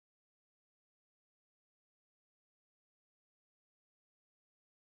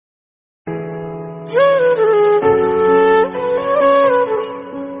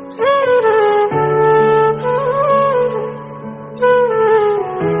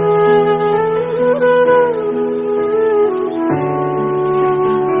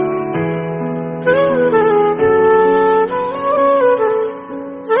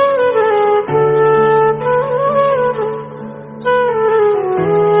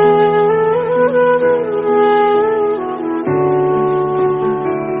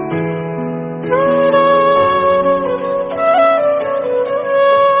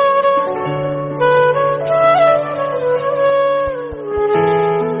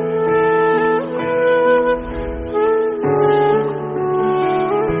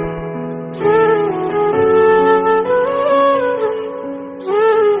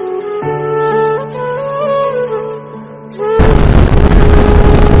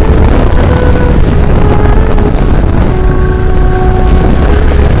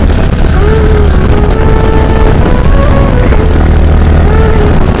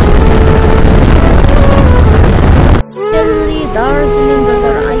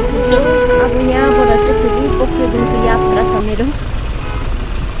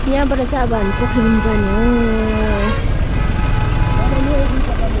चाहिँ अब हामी पोखरिबोङ जाने हो।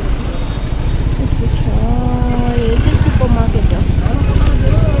 यस्तो छ, यो चाहिँ सुपर मार्केट हो।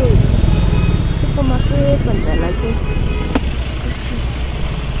 सुपर मार्केट भन्छ होला चाहिँ।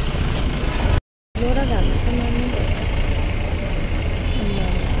 लोरा घाल्नु त मान्नु भयो।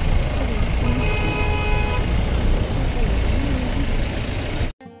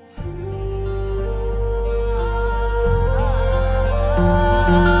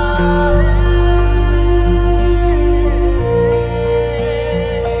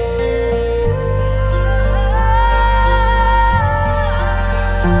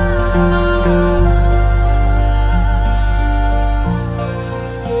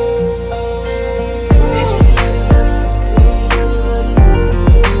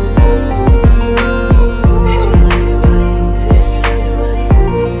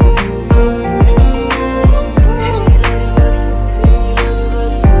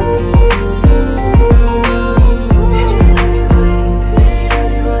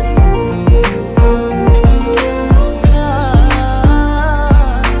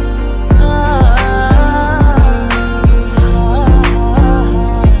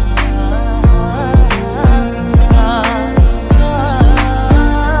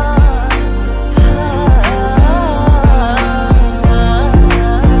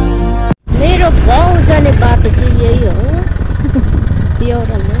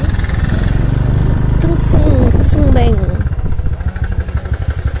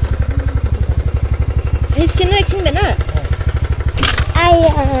 निस्किनु एकछिन बेला।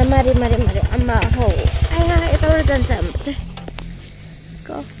 आया मारे मारे मारे आमा हो। आया यताबाट जान्छ हाम्रो चाहिँ।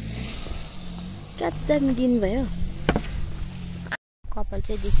 कच्चाम दिन भयो। कपाल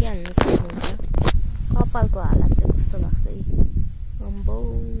चाहिँ देखिहाल्नु सक्नुहुन्छ। कपालको हालत चाहिँ कस्तो लाग्छ है। अम्बो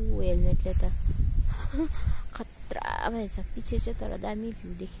हेलमेटले त खतरा भएछ। पछि चाहिँ तर दामी भ्यू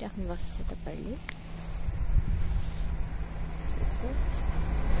देखिराख्नु भएको छ तपाईहरुले।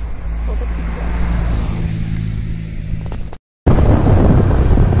 फोटो खिच्छ।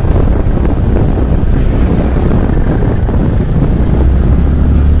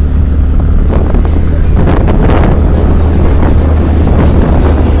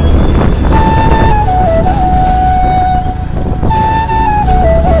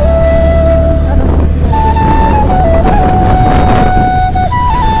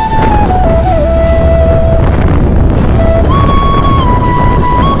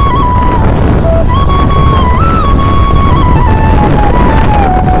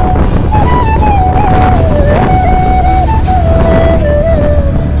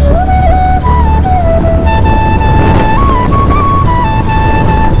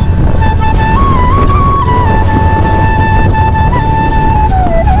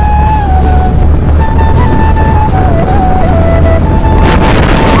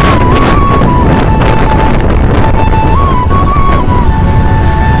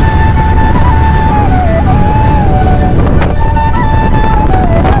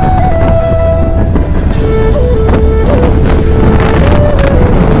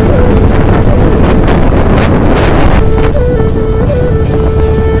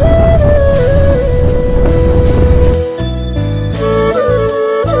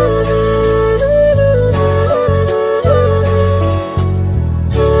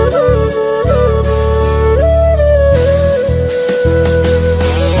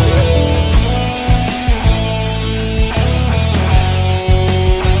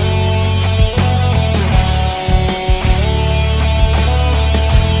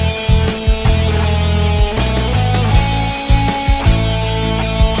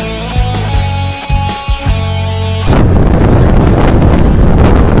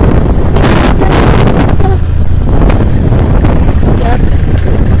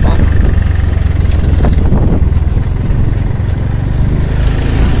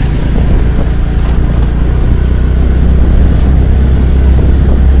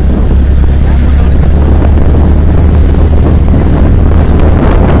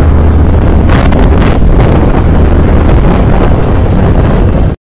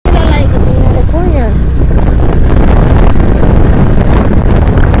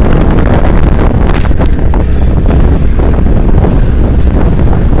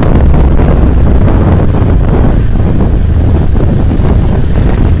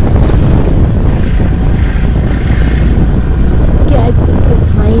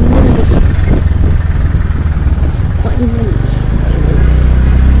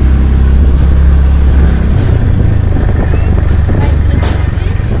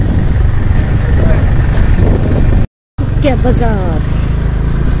 बाजार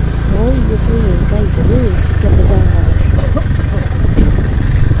हो यो चाहिँ गाइजहरु सुक्खा बाजार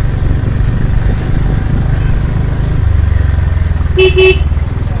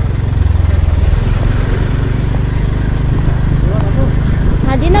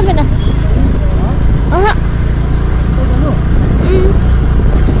खादिन बेला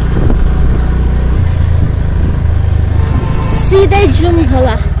सिधै जाउँ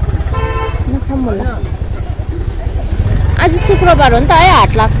होला नखाऊँ होला आज शुक्रबार हो नि त है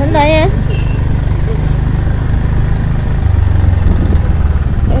हाट लाग्छ नि त यहाँ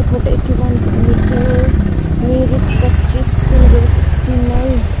एयरपोर्ट 81 किलोमिटर मेरो 25 69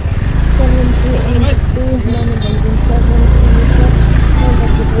 78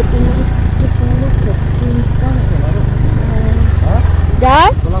 जा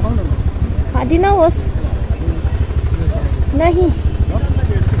खादिन होस् नहीं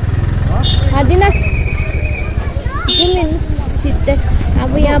खादिन जुमिन सिधै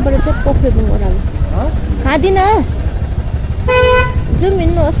अब यहाँबाट चाहिँ पोखरीबुङ ओह्रालो खादिन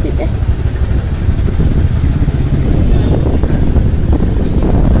जुमिन होस् सिधै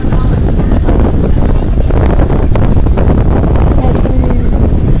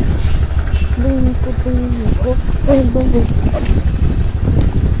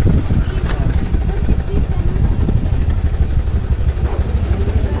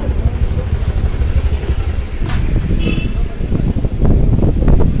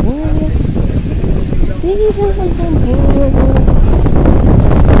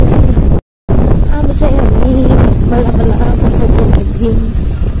अब चाहिँ हामी बल्ल बल्ल आइपुग्यौँ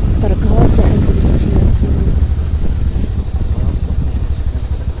तर घर चाहिँ आइपुगेको छैन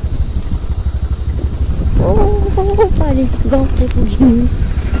पारि गाउँ चाहिँ पुग्यौँ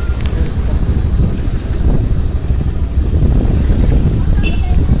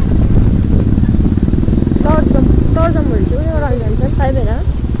टर्जमहरू चाहिँ उनीहरू जान्छ थाहा भएर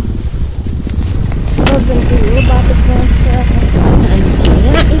टर्जम चाहिँ हो बाटो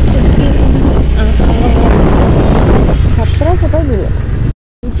खतरा छ त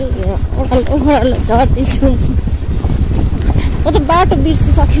ओह्रालो झर्दैछु म त बाटो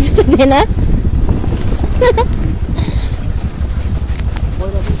बिर्सिसकेछु त बेला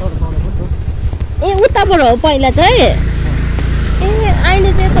ए उताबाट हो पहिला चाहिँ ए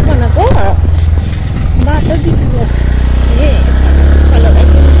अहिले चाहिँ यता बनाएको बाटो बिर्सिसक्यो ए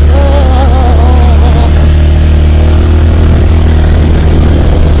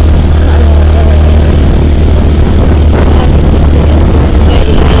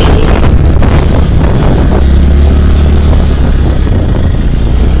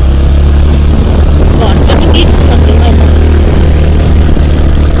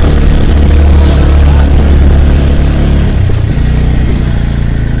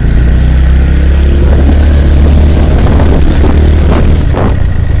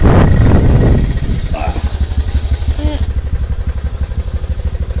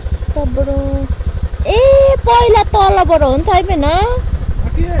तलबाट हो नि थाहै भएन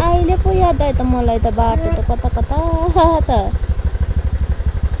अहिले पो याद आयो त मलाई त बाटो त कता कता त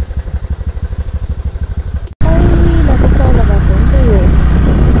पहिलाको तलबाट हो नि त यो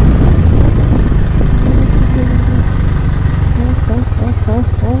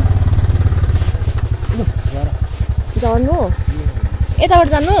जानु यताबाट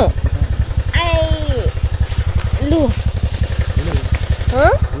जानु लु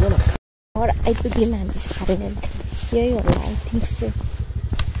आइपुग्यौँ हामी चाहिँ खाँदैन यही होला आई थिङ्क सो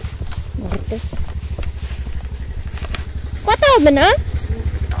कता हो भन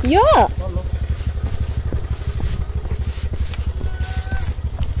यो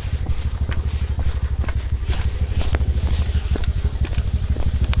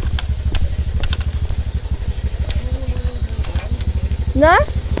न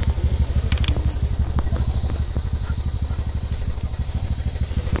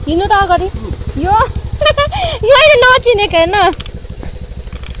हिँड्नु त अगाडि यो मैले नचिनेको होइन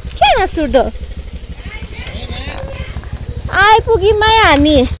किन सुर्दो आइपुग्यौँ माया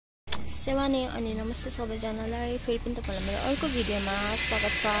हामी सेवानी अनि नमस्ते सबैजनालाई फेरि पनि तपाईँलाई मेरो अर्को भिडियोमा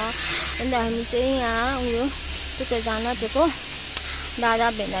स्वागत छ अन्त हामी चाहिँ यहाँ उयो टुक्रे जान आँटेको दादा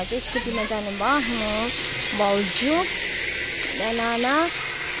भेना चाहिँ स्कुटीमा जानुभयो म भाउजू नाना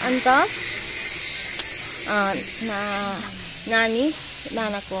अन्त नानी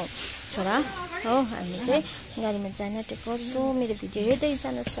नानाको छोरा हो हामी चाहिँ गाडीमा जान आँटेको सो मेरो भिडियो हेर्दै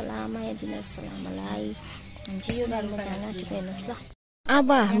जानुहोस् होला माया दिनुहोस् होला मलाई हामी चाहिँ यो गाडीमा जान आँटेको हेर्नुहोस् ल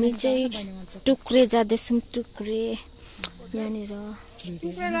अब हामी चाहिँ टुक्रे जाँदैछौँ टुक्रे यहाँनिर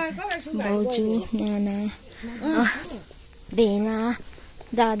भाउजू नाना भेना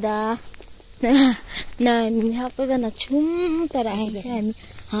दादा नानी सबैजना छौँ तर अहिले चाहिँ हामी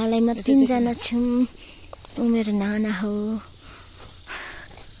हालैमा 3 जना छौँ ऊ मेरो नाना हो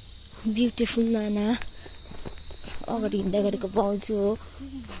ब्युटिफुल नाना अगाडि हिँड्दै गरेको पाउँछु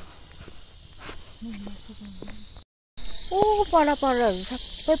ओ परहरू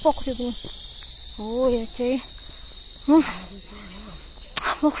सबै पोखरीबुङ हो यो चाहिँ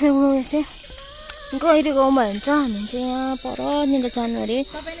पोखरीबुङ यो चाहिँ गहिरो गाउँमा हुन्छ हामी चाहिँ यहाँ परनिर जानु अरे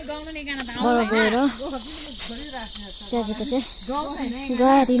बर गएर त्यहाँदेखिको चाहिँ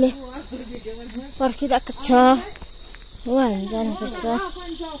गाडीले पर्खिरहेको छ हो हामी जानुपर्छ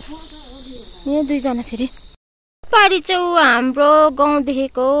यहाँ दुईजना फेरि पारी चाहिँ हाम्रो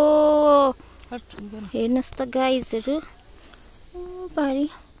गाउँदेखिको हेर्नुहोस् त गाइजहरू पारी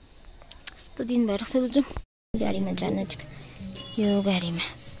यस्तो दिन भएर जाउँ गाडीमा जान यो गाडीमा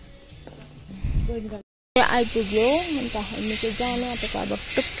आइपुग्यो अन्त हामी चाहिँ जानु आँटेको अब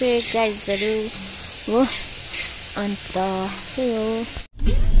टुक्रे गाइजहरू हो अन्त त्यही हो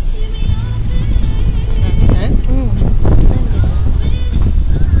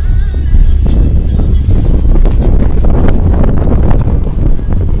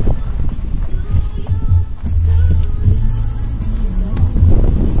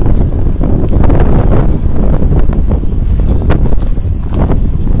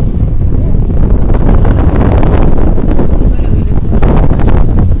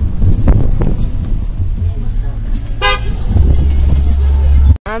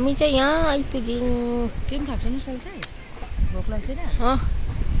हामी चाहिँ यहाँ आइपुग्यौँ के पनि खाएको छैन सल चाहिँ भोक लाग्दैन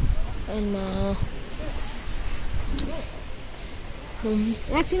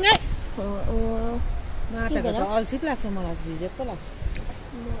एकछिन है माटाको त अल्छी पो लाग्छ मलाई झिझेक पो लाग्छ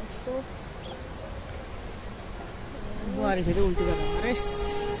बुहारी फेरि उल्टी गरेर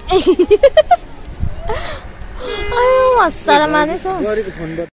हस्तारा मानेछ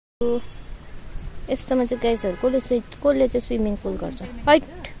यस्तोमा चाहिँ गाइसहरू कसले चाहिँ स्विमिङ पुल गर्छ हाइट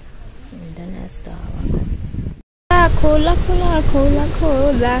हुँदैन यस्तो खोला खोला खोला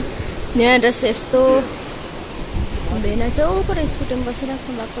खोला यहाँ रहेछ यस्तो भेना चाहिँ ऊपर स्कुटीमा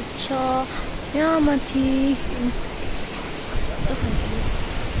बसिराख्नु भएको छ यहाँ माथि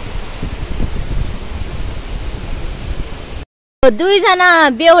दुईजना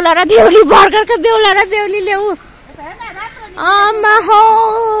बेहुला र बेहुली भर्खरको बेहुला र बेहुली ल्याऊ आमा हो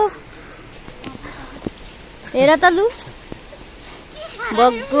हेर त लु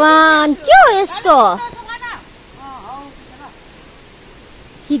भगवान के हो यस्तो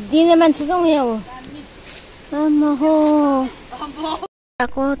खिच्दिने मान्छे छौ यहाँ हो आमा हो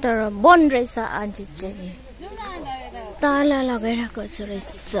तर बन रहेछ आज चाहिँ ताला लगाइरहेको छ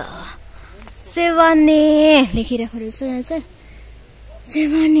रहेछ सेवानी लेखिरहेको रहेछ यहाँ चाहिँ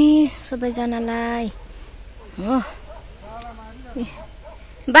सेवानी सबैजनालाई हो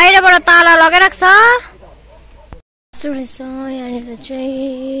बाहिरबाट ताला लगाइरहेको छ रहेछ यहाँनिर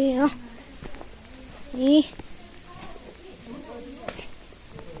चाहिँ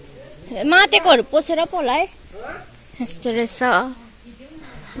मातेकोहरू पोसेर पो होला है यस्तो रहेछ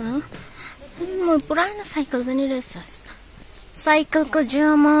पुरानो साइकल पनि रहेछ साइकलको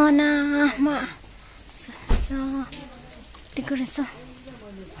जमानामा यतिको रहेछ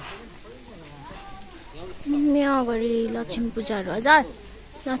यहाँ अगाडि लक्ष्मी पूजाहरू हजुर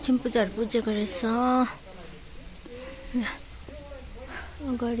लक्ष्मी पूजाहरू पुजेको रहेछ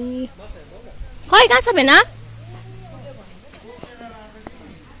अगाडि खै कहाँ छ भेना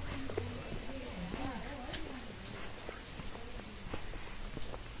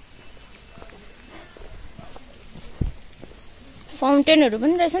फाउन्टेनहरू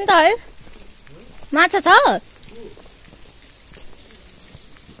पनि रहेछ नि त है माछा छ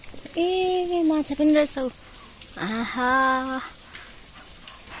ए माछा पनि रहेछ आहा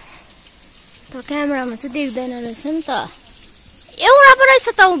त क्यामेरामा चाहिँ देख्दैन रहेछ नि त एउटा पो रहेछ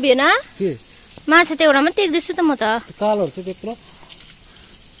त उभिएन माछा त एउटा मात्रै देख्दैछु त म त कालोहरु चाहिँ त्यत्रो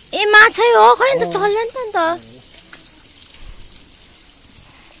ए माछै हो खै त चल्दैन त नि त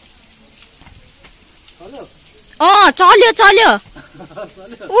चल्यो चल्यो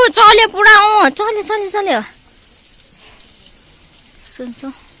ऊ चल्यो पुरा चल्यो चल्यो चल्यो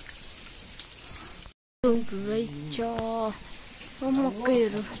सुन्छ रहेछ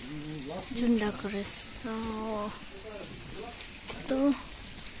मकैहरू झुन्डाको रहेछ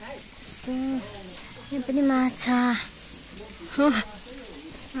यहाँ पनि माछा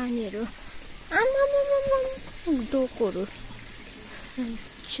पानीहरू आमा डोकोहरू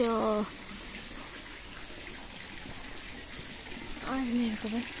आर्मीहरूको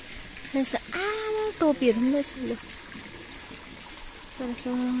पनि रहेछ आमा टोपीहरू पनि रहेछ लु तर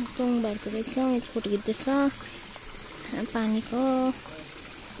टोङबारको रहेछ यहाँ फोटो खिच्दैछ पानीको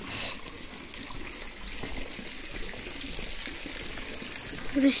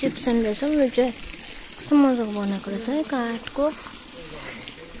रिसेप्सन रहेछ यो चाहिँ कस्तो मजाको बनाएको रहेछ है काठको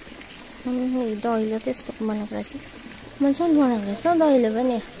दैलो त्यस्तो बनाएको रहेछ मसँग बनाएको रहेछ दहिले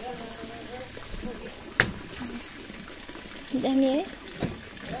पनि दामी है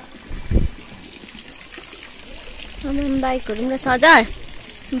बाइकहरू पनि रहेछ हजार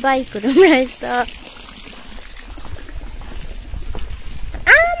बाइकहरू पनि रहेछ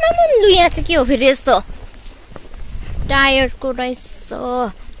लु यहाँ चाहिँ के हो फेरि यस्तो टायरको रहेछ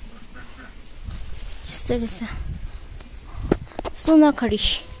त्यस्तै रहेछ सुनखडी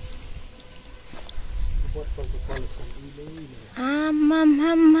आमा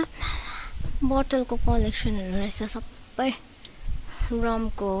बोतलको कलेक्सनहरू रहेछ सबै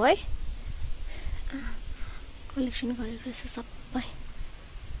रमको है कलेक्सन गरेको रहेछ सबै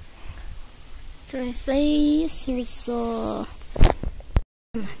रहेछ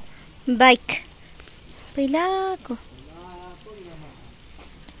बाइक पहिलाको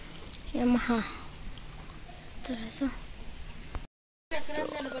यामाहा रहेछ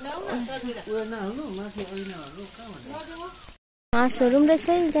हाँसहरू पनि रहेछ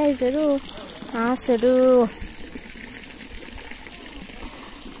है गाइजहरू हाँसहरू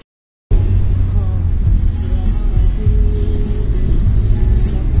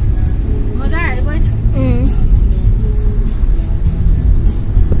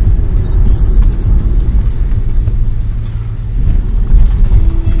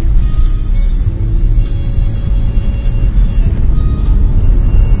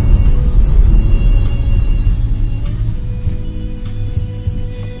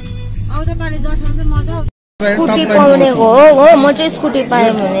स्कुटी पाउनेको हो म चाहिँ स्कुटी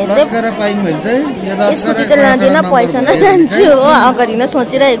पाएँ भने चाहिँ स्कुटी त लाँदिनँ पैसा नै लान्छु हो अगाडि नै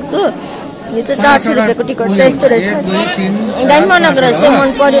सोचिरहेको छु यो चाहिँ 400 रुपियाँको टिकट चाहिँ यस्तो रहेछ दामी बनाएको रहेछ मन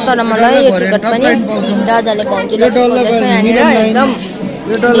पर्यो तर मलाई यो टिकट पनि दादाले पाउँछु यहाँनिर एकदम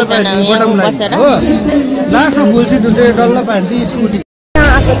बसेर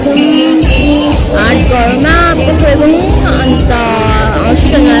आएको छु हाटघरमा पोखरीबङ अन्त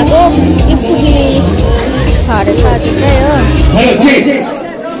हस्पिटल आएको स्कुटी साढे 7 चाहिँ हो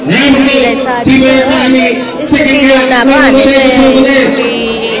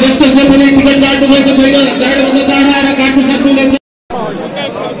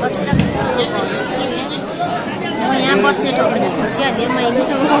यहाँ बस्ने ठाउँ पनि खोजिहालेँ मैले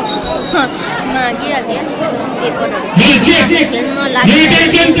मागिहालेँ पेपरहरू खेल्न लाग्यो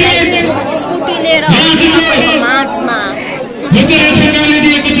स्कुटी लिएर माझमा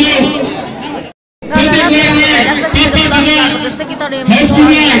जस्तो कि तर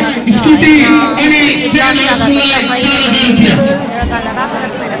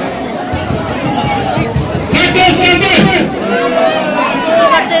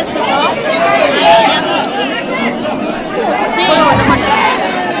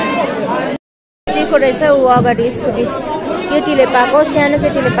रहेछ ऊ अगाडि स्कुटी केटीले पाएको सानो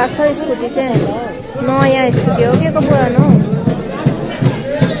केटीले पाएको छ स्कुटी चाहिँ नयाँ स्कुटी हो के को पुरानो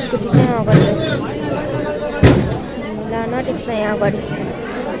स्कुटी चाहिँ अगाडि लान ठिक छ यहाँ अगाडि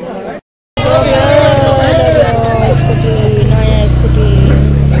स्कुटी नयाँ स्कुटी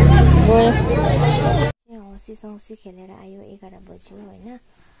गयो हँसी खेलेर आयो 11 बज्यो होइन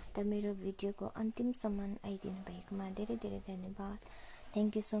त मेरो भिडियोको अन्तिमसम्म आइदिनु भएकोमा धेरै धेरै धन्यवाद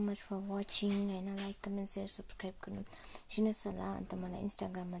thank you so much for watching होइन लाइक कमेन्ट सेयर सब्सक्राइब गर्नु छिर्नुहोस् होला अन्त मलाई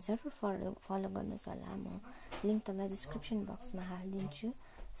इन्स्टाग्राममा जरुर फलो गर्नुहोस् होला म लिङ्क तल डिस्क्रिप्सन बक्समा हालिदिन्छु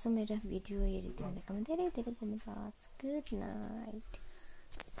सो मेरो भिडियो हेरिदिनु भएकोमा धेरै धेरै धन्यवाद गुड नाइट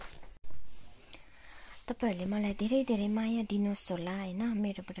तपाईँहरूले मलाई धेरै धेरै माया दिनुहोस् होला होइन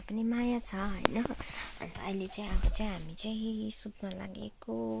मेरोबाट पनि माया छ होइन अन्त अहिले चाहिँ अब चाहिँ हामी चाहिँ सुत्न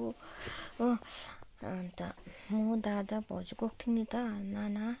लागेको हो अन्त म दादा भाउजू गएको थियौँ नि त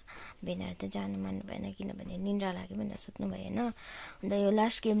नाना भेनाहरू त जानु मान्नु भएन किनभने निन्द्रा लाग्यो भनेर सुत्नु भएन अन्त यो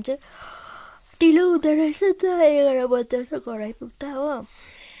लास्ट गेम चाहिँ ढिलो हुँदो रहेछ त 11 बज्दा घर आइपुग्दा हो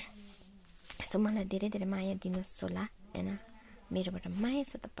सो मलाई धेरै धेरै माया दिनुहोस् होला होइन मेरोबाट माया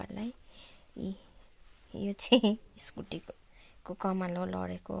छ तपाईँहरूलाई यो चाहिँ स्कुटीको कमालो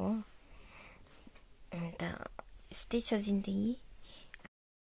लडेको हो अन्त यस्तै छ जिन्दगी